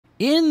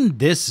In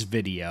this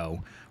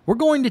video, we're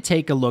going to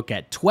take a look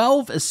at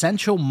 12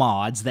 essential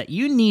mods that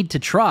you need to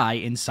try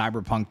in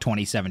Cyberpunk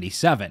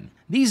 2077.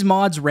 These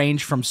mods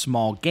range from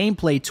small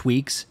gameplay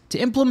tweaks to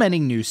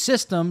implementing new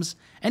systems,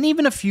 and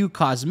even a few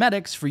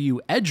cosmetics for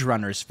you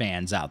Edgerunners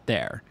fans out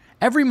there.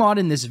 Every mod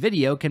in this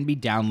video can be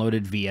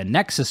downloaded via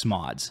Nexus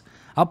Mods.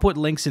 I'll put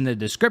links in the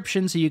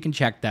description so you can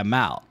check them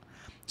out.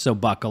 So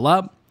buckle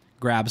up,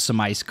 grab some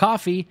iced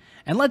coffee,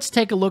 and let's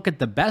take a look at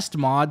the best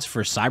mods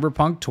for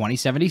Cyberpunk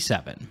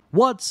 2077.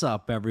 What's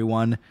up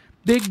everyone?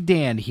 Big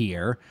Dan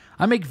here.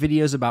 I make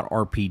videos about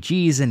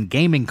RPGs and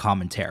gaming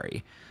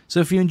commentary. So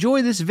if you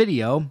enjoy this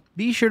video,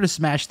 be sure to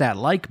smash that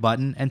like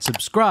button and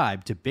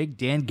subscribe to Big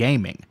Dan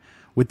Gaming.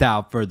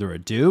 Without further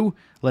ado,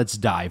 let's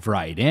dive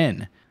right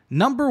in.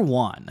 Number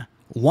 1.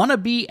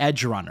 Wannabe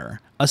Edgerunner,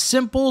 a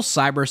simple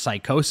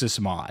Cyberpsychosis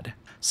mod.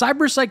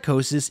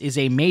 Cyberpsychosis is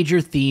a major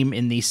theme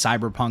in the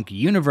Cyberpunk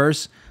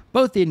universe,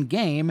 both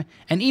in-game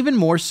and even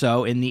more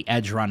so in the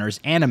Edgerunners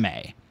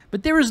anime.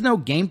 But there is no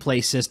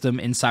gameplay system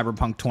in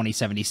Cyberpunk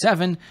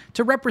 2077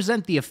 to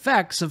represent the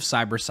effects of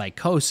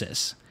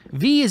cyberpsychosis.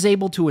 V is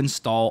able to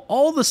install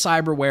all the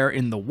cyberware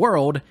in the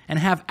world and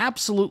have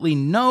absolutely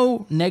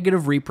no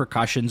negative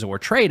repercussions or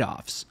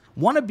trade-offs.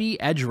 Wannabe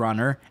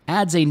Edgerunner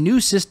adds a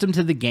new system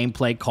to the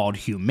gameplay called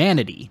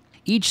humanity.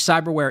 Each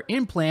cyberware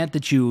implant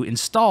that you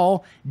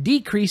install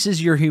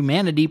decreases your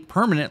humanity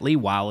permanently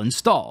while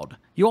installed.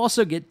 You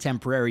also get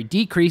temporary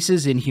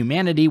decreases in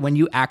humanity when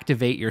you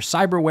activate your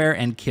cyberware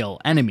and kill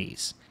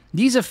enemies.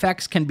 These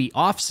effects can be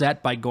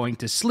offset by going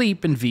to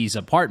sleep in V's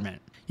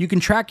apartment. You can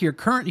track your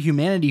current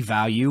humanity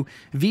value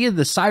via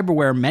the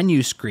cyberware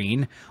menu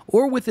screen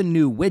or with a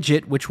new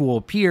widget which will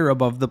appear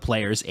above the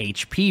player's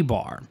HP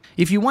bar.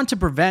 If you want to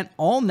prevent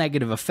all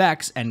negative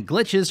effects and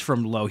glitches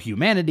from low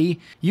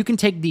humanity, you can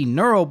take the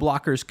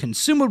Neuroblocker's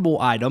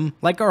consumable item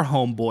like our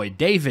homeboy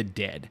David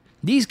did.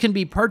 These can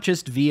be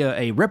purchased via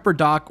a Ripper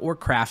Doc or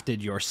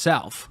crafted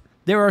yourself.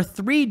 There are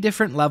 3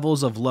 different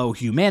levels of low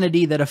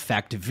humanity that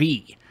affect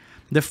V.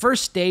 The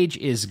first stage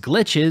is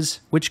glitches,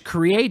 which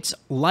creates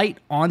light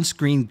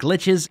on-screen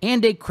glitches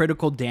and a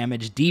critical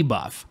damage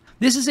debuff.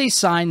 This is a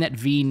sign that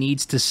V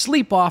needs to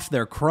sleep off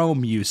their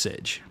Chrome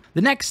usage.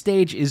 The next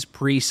stage is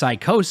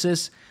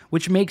pre-psychosis,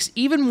 which makes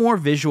even more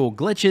visual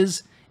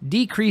glitches,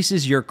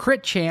 decreases your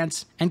crit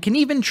chance, and can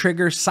even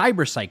trigger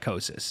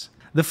cyberpsychosis.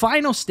 The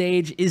final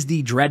stage is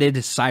the dreaded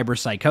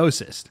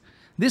cyberpsychosis.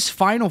 This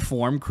final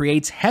form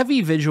creates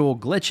heavy visual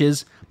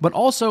glitches, but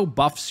also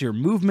buffs your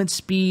movement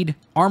speed,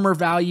 armor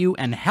value,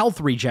 and health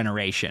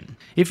regeneration.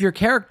 If your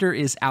character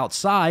is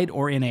outside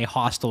or in a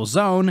hostile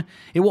zone,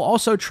 it will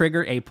also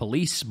trigger a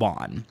police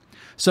spawn.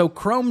 So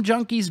Chrome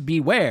junkies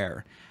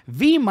beware,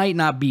 V might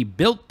not be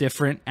built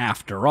different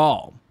after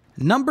all.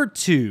 Number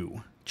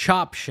 2.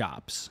 Chop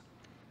Shops.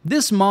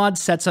 This mod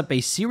sets up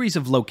a series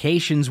of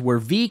locations where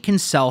V can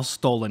sell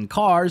stolen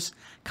cars,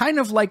 kind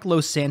of like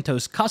Los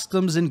Santos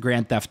Customs in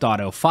Grand Theft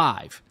Auto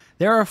 5.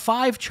 There are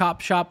 5 Chop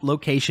Shop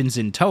locations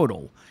in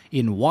total,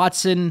 in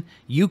Watson,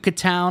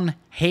 Yucatown,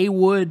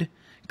 Haywood,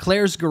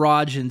 Claire's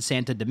Garage in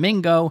Santo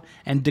Domingo,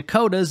 and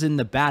Dakota's in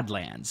the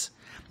Badlands.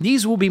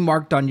 These will be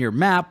marked on your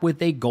map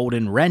with a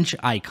golden wrench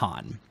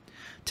icon.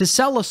 To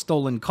sell a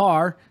stolen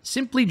car,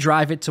 simply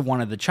drive it to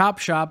one of the Chop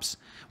Shops,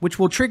 which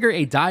will trigger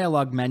a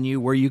dialogue menu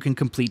where you can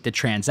complete the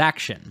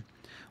transaction.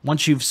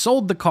 Once you've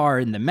sold the car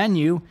in the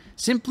menu,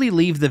 simply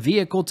leave the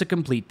vehicle to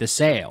complete the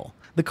sale.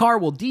 The car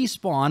will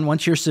despawn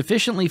once you're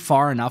sufficiently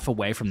far enough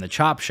away from the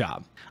Chop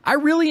Shop. I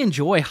really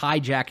enjoy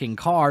hijacking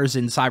cars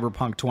in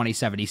Cyberpunk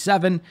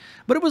 2077,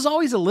 but it was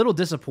always a little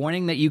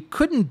disappointing that you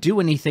couldn't do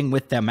anything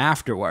with them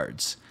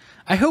afterwards.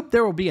 I hope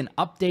there will be an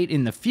update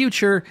in the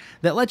future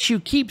that lets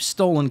you keep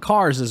stolen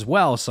cars as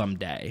well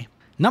someday.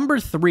 Number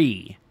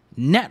 3.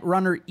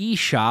 Netrunner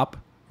eShop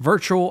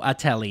Virtual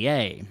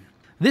Atelier.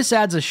 This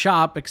adds a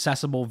shop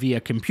accessible via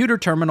computer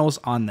terminals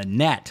on the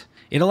net.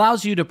 It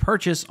allows you to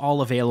purchase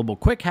all available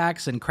quick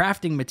hacks and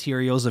crafting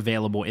materials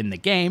available in the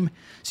game,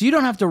 so you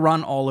don't have to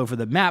run all over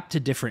the map to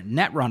different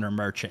Netrunner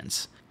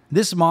merchants.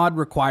 This mod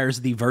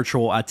requires the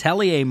Virtual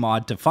Atelier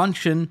mod to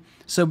function,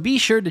 so be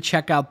sure to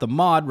check out the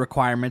mod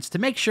requirements to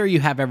make sure you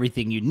have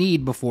everything you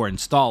need before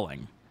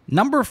installing.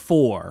 Number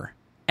 4.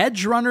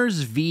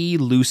 Edgerunners v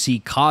Lucy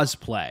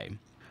Cosplay.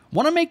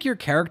 Want to make your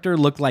character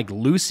look like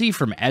Lucy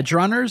from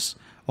Edgerunners?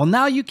 Well,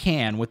 now you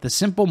can with the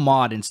simple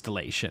mod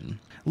installation.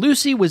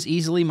 Lucy was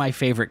easily my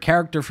favorite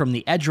character from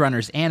the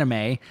Edgerunners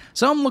anime,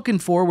 so I'm looking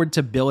forward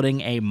to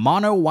building a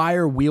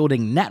mono-wire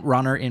wielding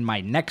Netrunner in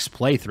my next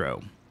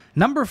playthrough.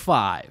 Number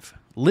 5.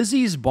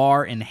 Lizzie's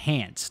Bar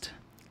Enhanced.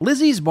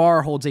 Lizzie's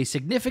Bar holds a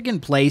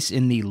significant place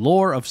in the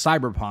lore of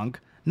Cyberpunk,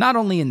 not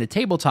only in the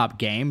tabletop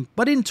game,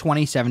 but in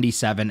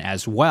 2077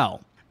 as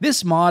well.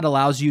 This mod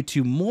allows you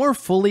to more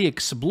fully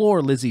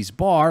explore Lizzie's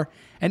Bar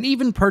and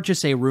even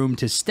purchase a room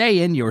to stay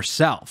in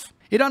yourself.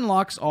 It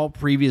unlocks all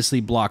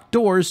previously blocked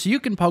doors so you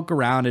can poke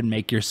around and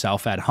make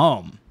yourself at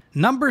home.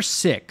 Number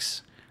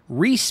 6.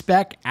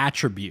 Respec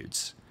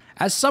Attributes.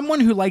 As someone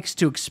who likes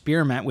to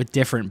experiment with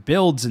different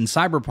builds in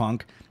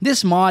Cyberpunk,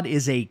 this mod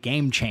is a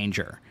game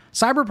changer.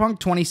 Cyberpunk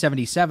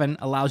 2077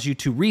 allows you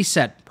to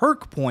reset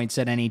perk points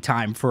at any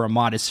time for a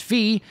modest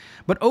fee,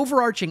 but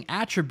overarching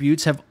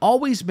attributes have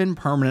always been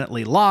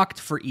permanently locked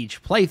for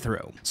each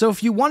playthrough. So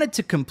if you wanted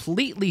to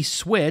completely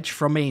switch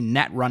from a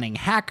net-running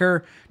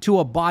hacker to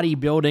a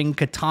bodybuilding,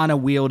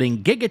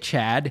 katana-wielding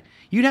giga-chad,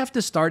 you'd have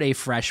to start a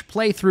fresh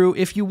playthrough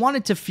if you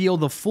wanted to feel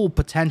the full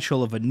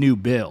potential of a new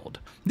build.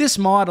 This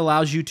mod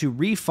allows you to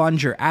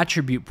refund your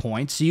attribute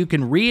points so you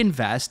can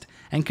reinvest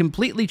and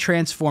completely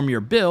transform your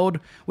build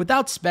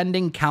without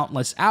spending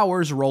countless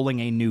hours rolling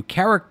a new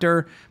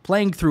character,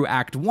 playing through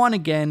Act 1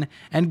 again,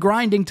 and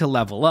grinding to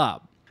level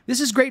up. This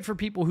is great for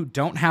people who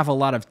don't have a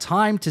lot of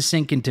time to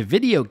sink into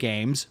video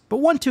games, but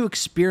want to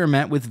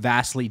experiment with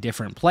vastly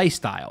different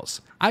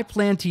playstyles. I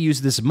plan to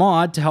use this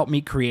mod to help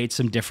me create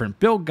some different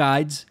build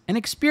guides and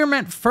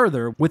experiment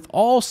further with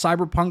all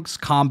Cyberpunk's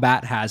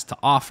combat has to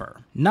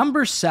offer.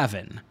 Number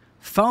 7.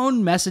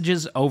 Phone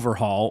Messages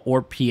Overhaul,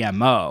 or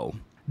PMO.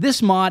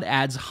 This mod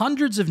adds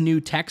hundreds of new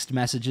text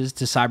messages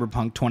to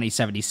Cyberpunk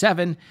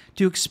 2077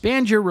 to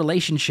expand your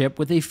relationship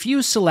with a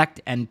few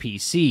select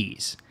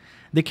NPCs.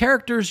 The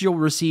characters you'll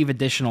receive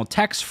additional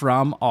text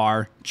from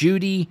are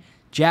Judy,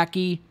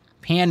 Jackie,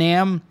 Pan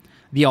Am,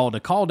 the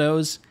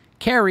Aldecaldos,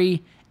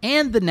 Carrie,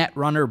 and the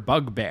Netrunner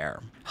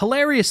Bugbear.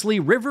 Hilariously,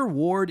 River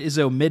Ward is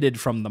omitted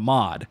from the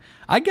mod.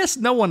 I guess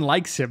no one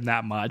likes him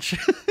that much.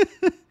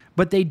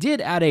 But they did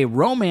add a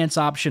romance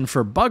option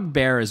for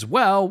Bugbear as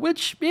well,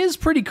 which is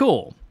pretty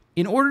cool.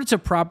 In order to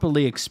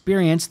properly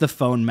experience the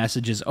Phone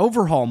Messages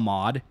Overhaul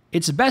mod,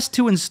 it's best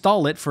to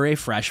install it for a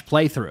fresh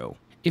playthrough.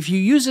 If you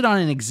use it on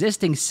an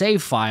existing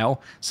save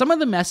file, some of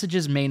the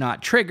messages may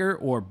not trigger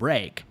or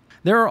break.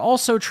 There are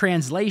also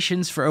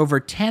translations for over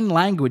 10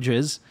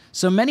 languages,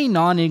 so many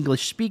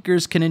non-English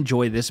speakers can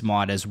enjoy this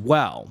mod as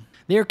well.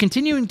 They are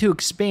continuing to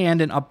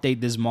expand and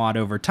update this mod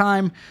over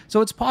time,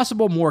 so it's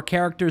possible more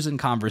characters and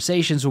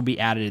conversations will be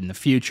added in the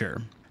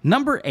future.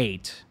 Number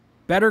 8.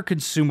 Better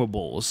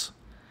Consumables.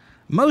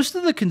 Most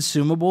of the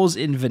consumables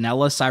in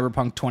vanilla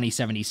Cyberpunk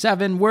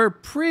 2077 were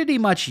pretty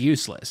much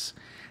useless.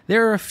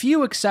 There are a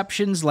few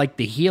exceptions like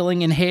the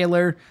healing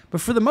inhaler,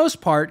 but for the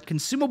most part,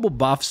 consumable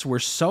buffs were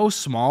so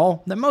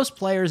small that most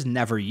players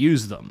never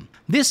used them.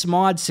 This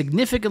mod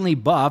significantly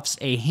buffs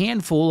a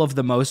handful of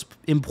the most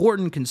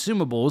important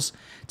consumables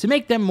to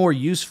make them more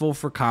useful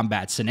for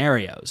combat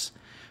scenarios.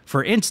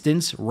 For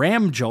instance,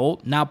 Ram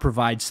Jolt now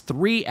provides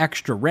 3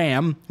 extra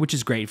RAM, which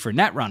is great for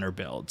Netrunner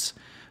builds.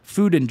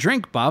 Food and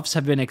drink buffs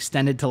have been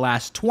extended to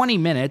last 20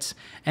 minutes,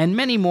 and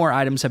many more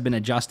items have been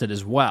adjusted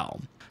as well.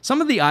 Some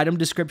of the item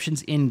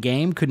descriptions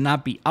in-game could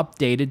not be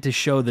updated to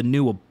show the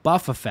new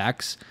buff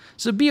effects,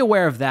 so be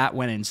aware of that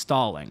when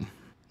installing.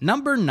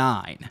 Number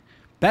 9.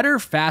 Better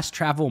Fast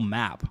Travel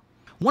Map.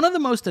 One of the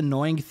most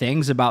annoying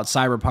things about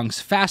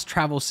Cyberpunk's fast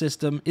travel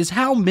system is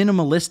how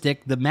minimalistic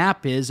the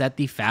map is at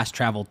the fast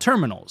travel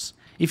terminals.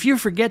 If you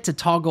forget to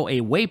toggle a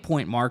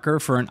waypoint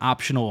marker for an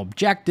optional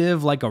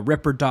objective like a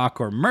Ripper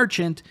Dock or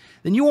Merchant,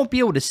 then you won't be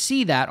able to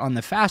see that on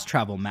the fast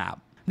travel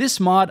map. This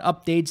mod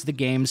updates the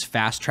game's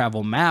fast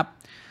travel map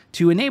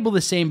to enable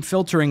the same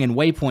filtering and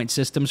waypoint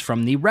systems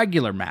from the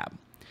regular map.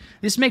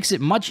 This makes it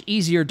much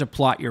easier to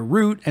plot your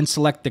route and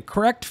select the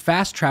correct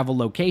fast travel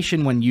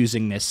location when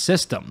using this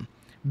system.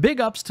 Big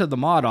ups to the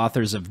mod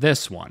authors of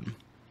this one.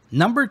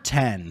 Number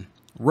 10.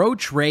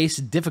 Roach Race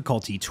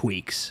Difficulty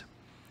Tweaks.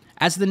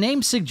 As the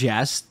name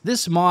suggests,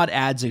 this mod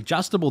adds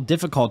adjustable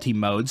difficulty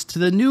modes to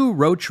the new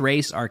Roach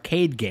Race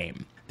arcade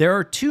game. There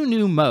are 2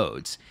 new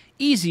modes,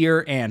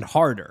 Easier and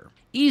Harder.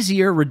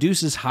 Easier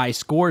reduces high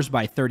scores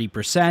by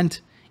 30%,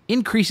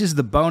 increases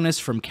the bonus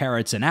from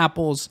carrots and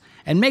apples,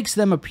 and makes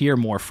them appear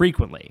more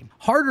frequently.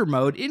 Harder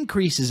mode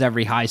increases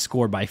every high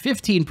score by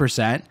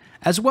 15%,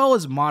 as well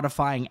as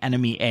modifying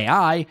enemy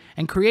AI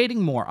and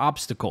creating more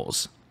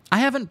obstacles. I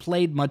haven't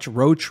played much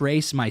Roach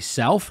Race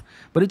myself,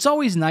 but it's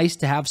always nice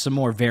to have some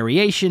more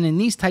variation in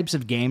these types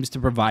of games to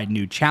provide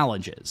new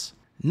challenges.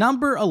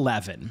 Number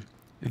 11.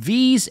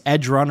 V's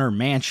Edgerunner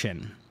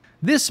Mansion.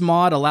 This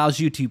mod allows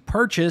you to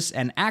purchase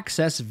and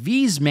access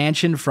V's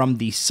mansion from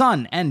the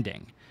Sun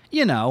ending.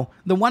 You know,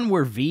 the one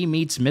where V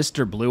meets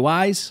Mr. Blue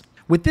Eyes.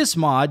 With this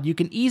mod, you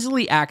can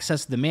easily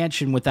access the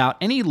mansion without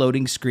any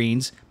loading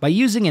screens by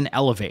using an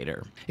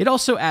elevator. It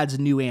also adds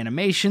new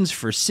animations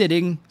for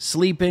sitting,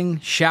 sleeping,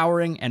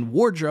 showering, and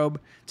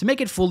wardrobe to make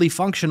it fully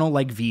functional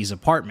like V's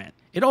apartment.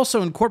 It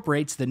also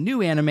incorporates the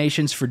new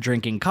animations for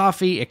drinking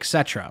coffee,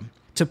 etc.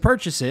 To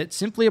purchase it,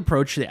 simply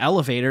approach the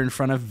elevator in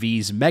front of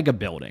V's mega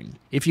building.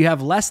 If you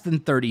have less than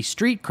 30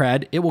 street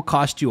cred, it will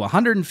cost you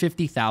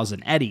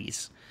 150,000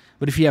 eddies.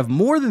 But if you have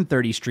more than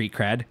 30 street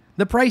cred,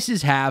 the price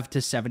is halved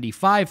to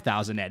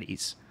 75,000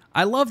 eddies.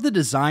 I love the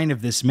design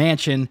of this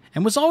mansion,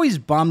 and was always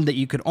bummed that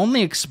you could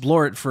only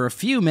explore it for a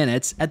few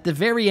minutes at the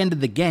very end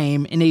of the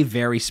game in a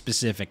very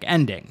specific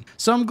ending.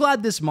 So I'm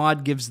glad this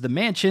mod gives the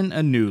mansion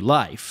a new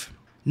life.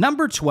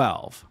 Number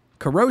 12.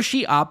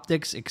 Kiroshi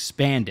Optics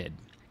Expanded.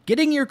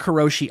 Getting your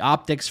Kiroshi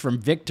Optics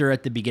from Victor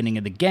at the beginning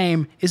of the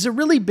game is a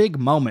really big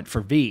moment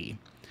for V.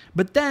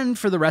 But then,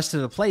 for the rest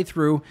of the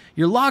playthrough,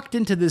 you're locked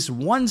into this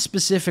one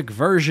specific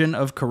version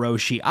of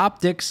Kiroshi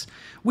optics,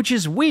 which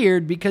is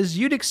weird because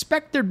you'd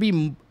expect there'd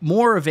be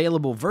more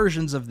available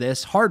versions of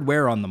this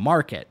hardware on the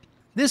market.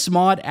 This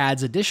mod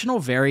adds additional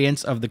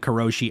variants of the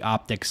Kiroshi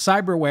optics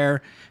cyberware,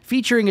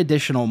 featuring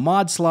additional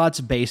mod slots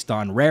based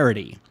on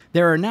rarity.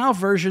 There are now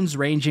versions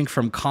ranging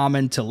from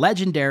common to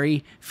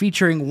legendary,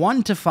 featuring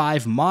 1 to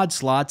 5 mod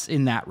slots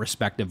in that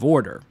respective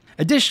order.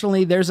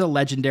 Additionally, there's a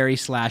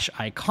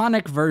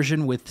legendary/iconic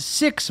version with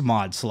 6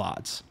 mod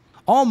slots.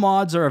 All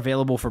mods are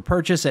available for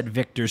purchase at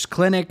Victor's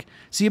Clinic,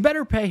 so you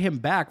better pay him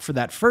back for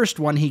that first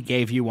one he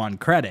gave you on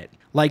credit.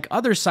 Like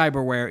other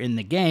cyberware in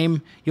the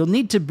game, you'll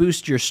need to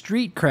boost your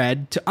street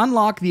cred to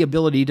unlock the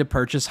ability to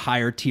purchase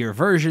higher tier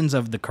versions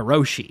of the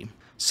Kiroshi.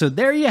 So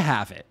there you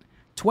have it.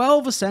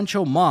 12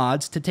 essential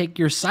mods to take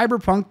your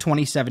Cyberpunk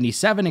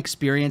 2077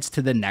 experience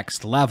to the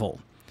next level.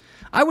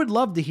 I would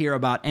love to hear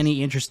about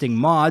any interesting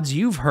mods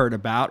you've heard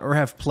about or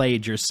have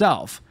played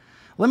yourself.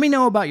 Let me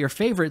know about your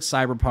favorite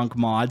Cyberpunk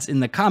mods in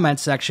the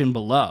comments section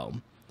below.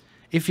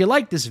 If you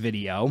like this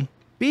video,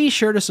 be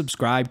sure to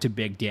subscribe to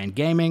Big Dan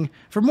Gaming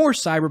for more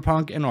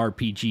Cyberpunk and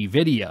RPG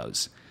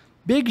videos.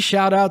 Big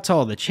shout out to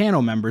all the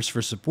channel members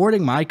for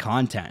supporting my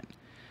content.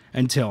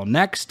 Until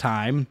next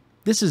time,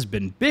 this has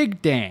been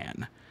Big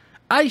Dan.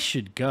 I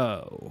should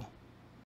go.